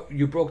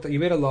 you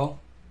made a low.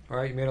 All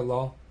right, you made a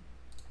low.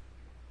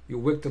 You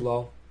wicked the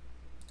low.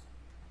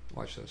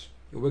 Watch this.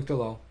 You wicked the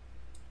low.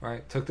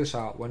 Right, took this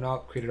out, went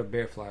up, created a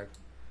bear flag,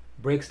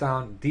 breaks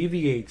down,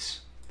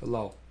 deviates the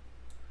low,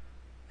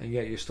 and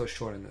yet you're still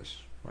short in this,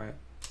 right?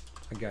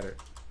 I get it.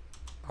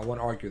 I won't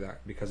argue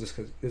that because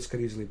this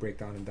could easily break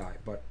down and die,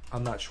 but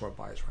I'm not short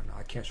bias right now.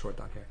 I can't short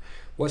down here.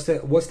 What's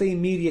the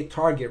immediate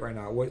target right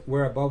now?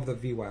 We're above the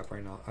VWAP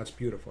right now. That's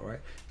beautiful, right?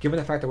 Given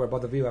the fact that we're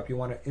above the VWAP, you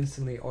want to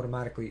instantly,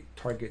 automatically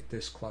target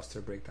this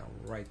cluster breakdown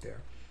right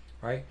there,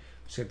 right?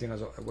 Same thing as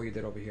what you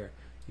did over here.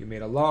 You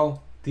made a low,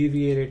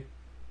 deviated,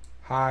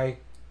 high,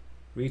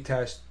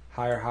 retest,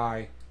 higher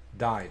high,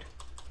 died,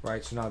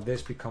 right? So now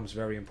this becomes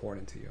very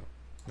important to you.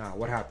 Now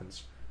what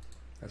happens?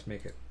 Let's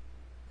make it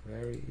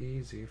very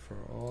easy for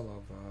all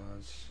of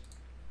us.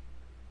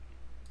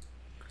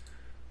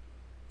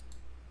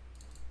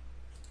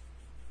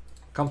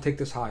 Come take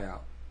this high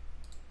out.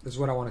 This is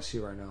what I want to see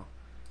right now.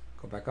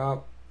 Go back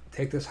up,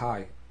 take this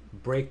high.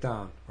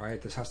 breakdown,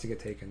 right? This has to get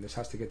taken. This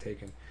has to get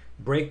taken.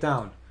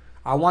 Breakdown.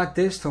 I want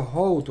this to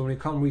hold when we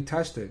come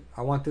retest it.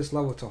 I want this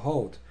level to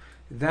hold.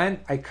 Then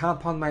I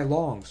compound my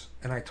longs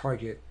and I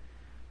target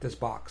this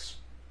box.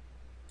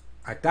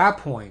 At that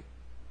point,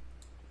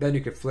 then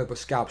you could flip a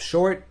scalp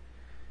short,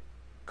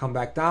 come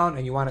back down,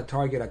 and you want to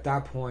target at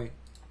that point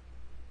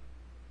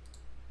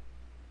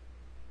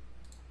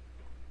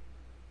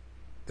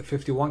the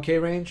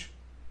 51K range,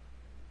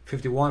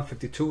 51,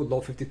 52,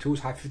 low 52s,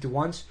 high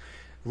 51s.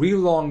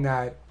 Relong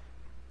that,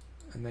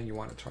 and then you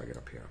want to target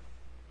up here.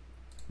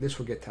 This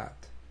will get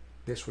tapped.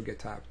 This will get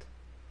tapped.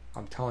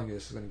 I'm telling you,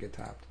 this is going to get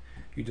tapped.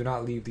 You do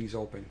not leave these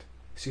opened.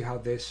 See how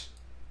this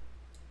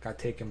got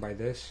taken by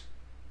this,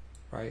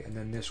 right? And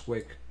then this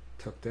wick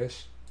took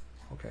this.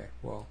 Okay,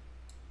 well,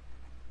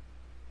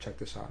 check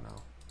this out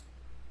now.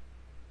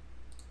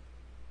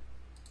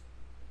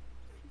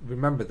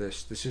 Remember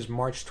this. This is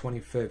March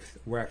 25th.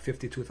 We're at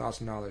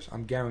 $52,000.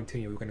 I'm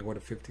guaranteeing you we're going to go to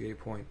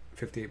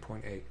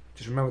 58.8.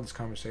 Just remember this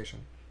conversation.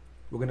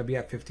 We're going to be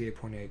at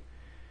 58.8.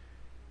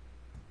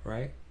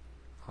 Right?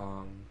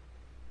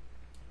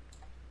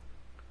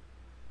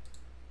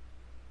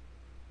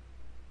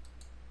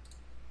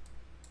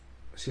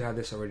 See how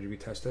this already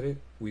retested it?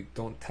 We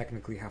don't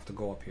technically have to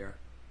go up here.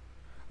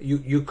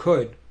 You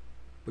could,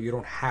 but you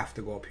don't have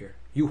to go up here.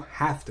 You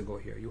have to go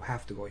here. You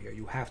have to go here.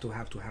 You have to go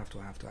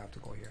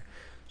here.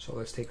 So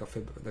let's take a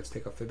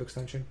fib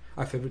extension,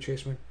 a fib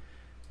retracement.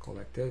 Go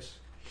like this.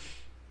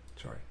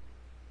 Sorry.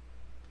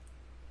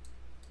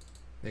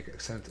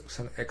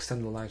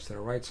 Extend the lines to the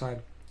right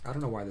side. I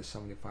don't know why this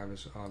 75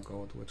 is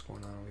gold. What's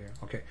going on over here?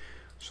 Okay,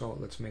 so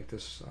let's make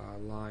this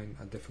line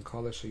a different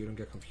color so you don't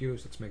get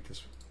confused. Let's make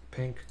this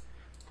pink.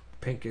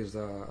 Pink is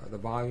the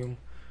volume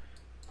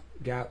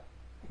gap.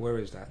 Where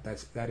is that?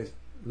 That is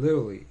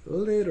literally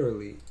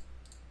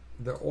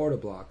the order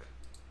block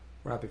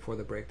right before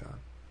the breakdown.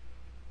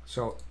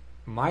 So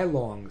my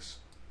longs,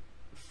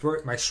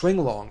 my swing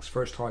longs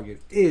first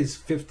target is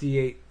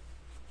 58.5,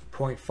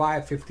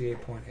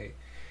 58.8.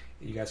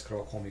 You guys could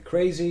all call me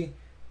crazy,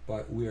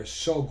 but we are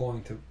so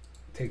going to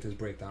take this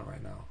breakdown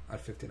right now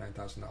at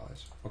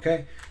 $59,000.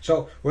 Okay,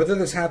 so whether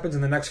this happens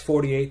in the next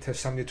 48 to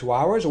 72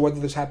 hours or whether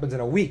this happens in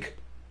a week,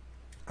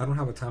 I don't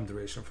have a time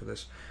duration for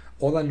this.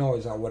 All I know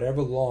is that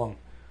whatever long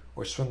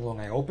or swing long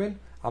I open,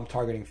 I'm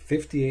targeting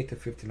 $58,000 to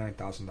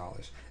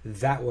 $59,000.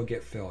 That will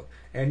get filled.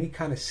 Any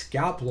kind of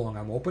scalp long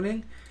I'm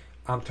opening,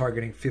 I'm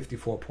targeting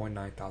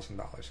 $54.9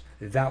 thousand.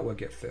 That will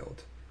get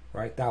filled,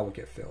 right? That will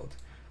get filled.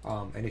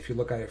 And if you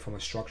look at it from a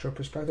structural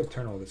perspective,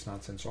 turn all this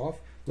nonsense off.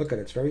 Look at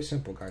it. It's very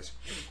simple, guys.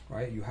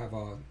 Right? You have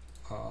a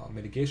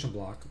mitigation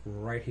block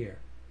right here,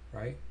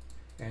 right?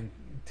 And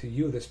to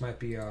you, this might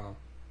be a.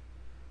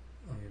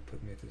 Let me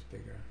make this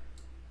bigger.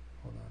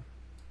 Hold on.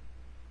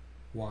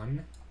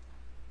 One,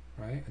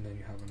 right? And then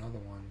you have another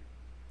one.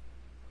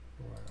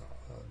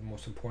 The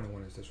most important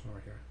one is this one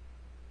right here.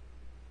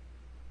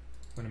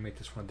 I'm gonna make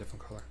this one a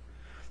different color.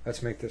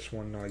 Let's make this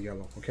one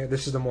yellow. Okay,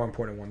 this is the more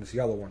important one. This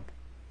yellow one.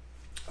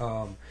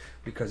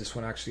 Because this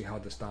one actually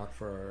held this down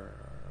for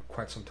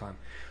quite some time.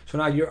 So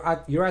now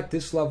you're at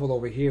this level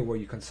over here where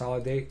you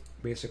consolidate.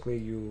 Basically,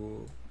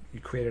 you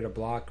created a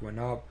block, went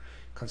up,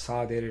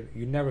 consolidated.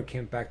 You never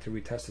came back to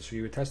retest it. So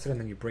you retested and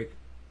then you break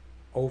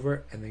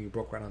over and then you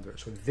broke right under it.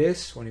 So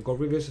this, when you go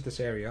revisit this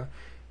area,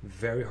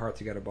 very hard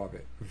to get above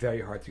it.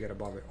 Very hard to get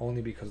above it,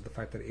 only because of the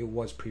fact that it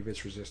was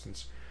previous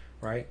resistance,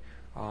 right?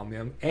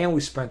 And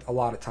we spent a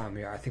lot of time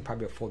here. I think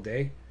probably a full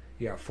day.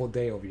 Yeah, a full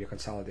day over here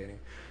consolidating.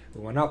 We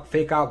went up,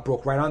 fake out,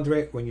 broke right under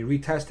it. When you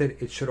retest it,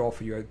 it should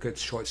offer you a good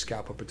short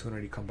scalp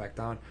opportunity. Come back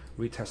down,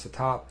 retest the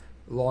top,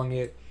 long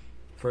it,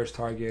 first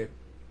target,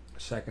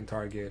 second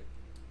target,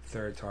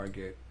 third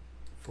target,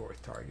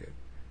 fourth target.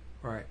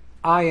 All right,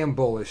 I am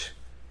bullish.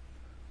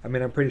 I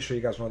mean, I'm pretty sure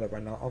you guys know that by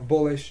now. I'm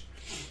bullish.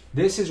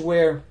 This is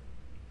where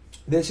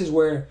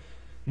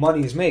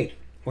money is made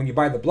when you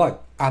buy the blood.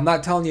 I'm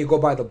not telling you go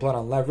buy the blood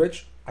on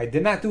leverage. I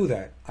did not do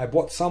that. I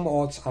bought some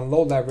alts on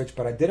low leverage,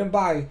 but I didn't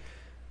buy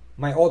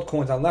my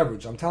altcoins on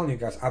leverage. I'm telling you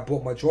guys, I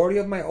bought majority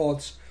of my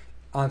alts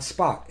on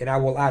spot, and I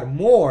will add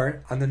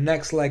more on the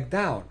next leg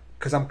down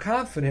because I'm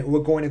confident we're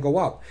going to go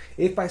up.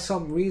 If by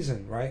some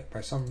reason, right,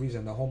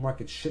 the whole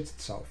market shits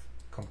itself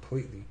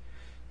completely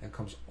and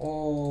comes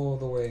all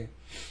the way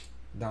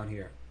down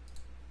here,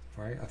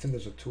 right? I think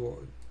there's a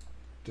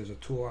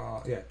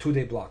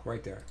 2-day block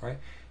right there,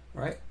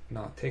 right?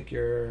 Now take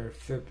your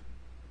fib,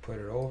 put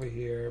it over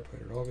here,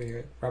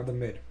 grab the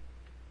mid.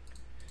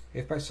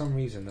 If by some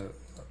reason the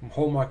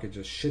whole market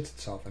just shits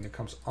itself and it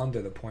comes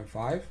under the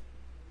 0.5,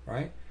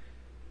 right,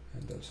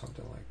 and does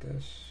something like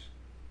this,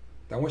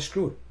 then we're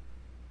screwed,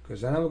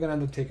 because then we're gonna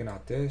end up taking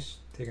out this,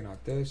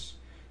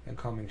 and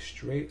coming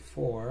straight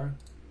for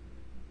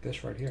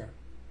this right here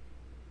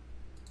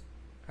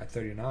at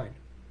 39,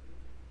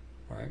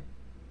 right?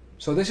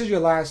 So this is your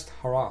last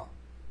hurrah.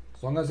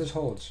 As long as this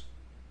holds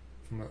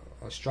from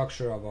a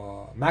structure of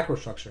a macro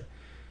structure.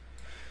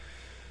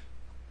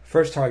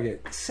 First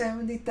target,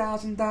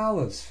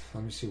 $70,000.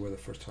 Let me see where the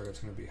first target's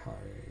going to be. High,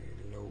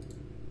 low,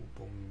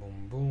 boom,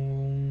 boom,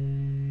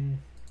 boom.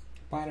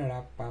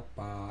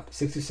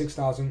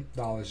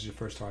 $66,000 is your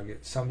first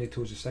target.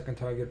 72 is your second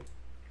target.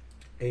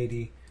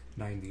 80,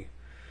 90.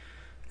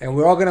 And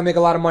we're all going to make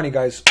a lot of money,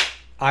 guys.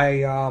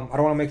 I don't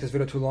want to make this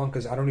video too long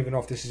because I don't even know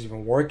if this is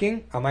even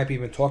working. I might be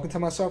even talking to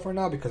myself right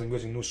now because I'm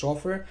using new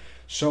software.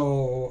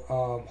 So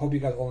hope you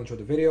guys all enjoyed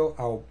the video.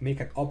 I'll make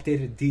an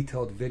updated,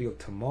 detailed video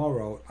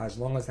tomorrow as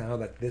long as I know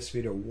that this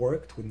video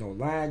worked with no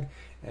lag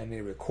and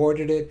it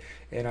recorded it.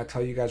 And I'll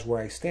tell you guys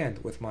where I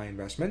stand with my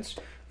investments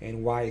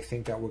and why I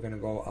think that we're going to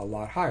go a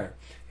lot higher.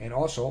 And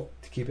also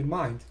to keep in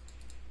mind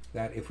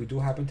that if we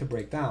do happen to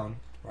break down,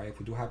 right? If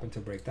we do happen to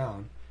break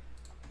down,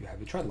 you have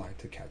the trend line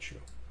to catch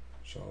you.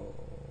 So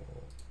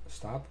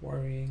stop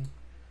worrying.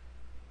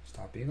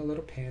 Stop being a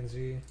little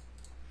pansy.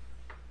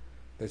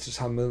 This is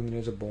how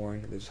millionaires are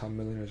born. This is how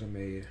millionaires are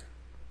made.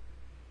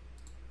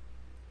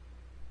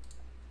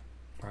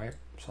 Right?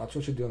 So that's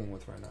what you're dealing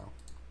with right now.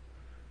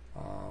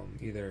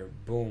 Either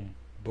boom,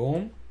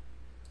 boom.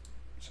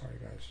 Sorry,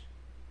 guys.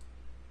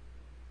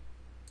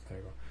 There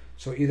you go.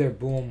 So either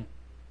boom,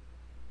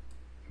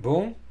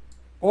 boom,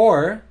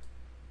 or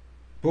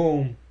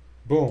boom,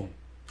 boom.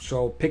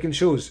 So pick and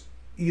choose.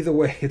 Either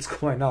way, it's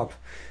going up.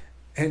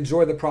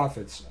 Enjoy the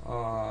profits.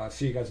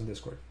 See you guys in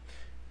Discord.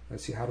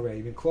 Let's see, how do I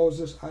even close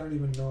this? I don't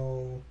even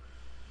know.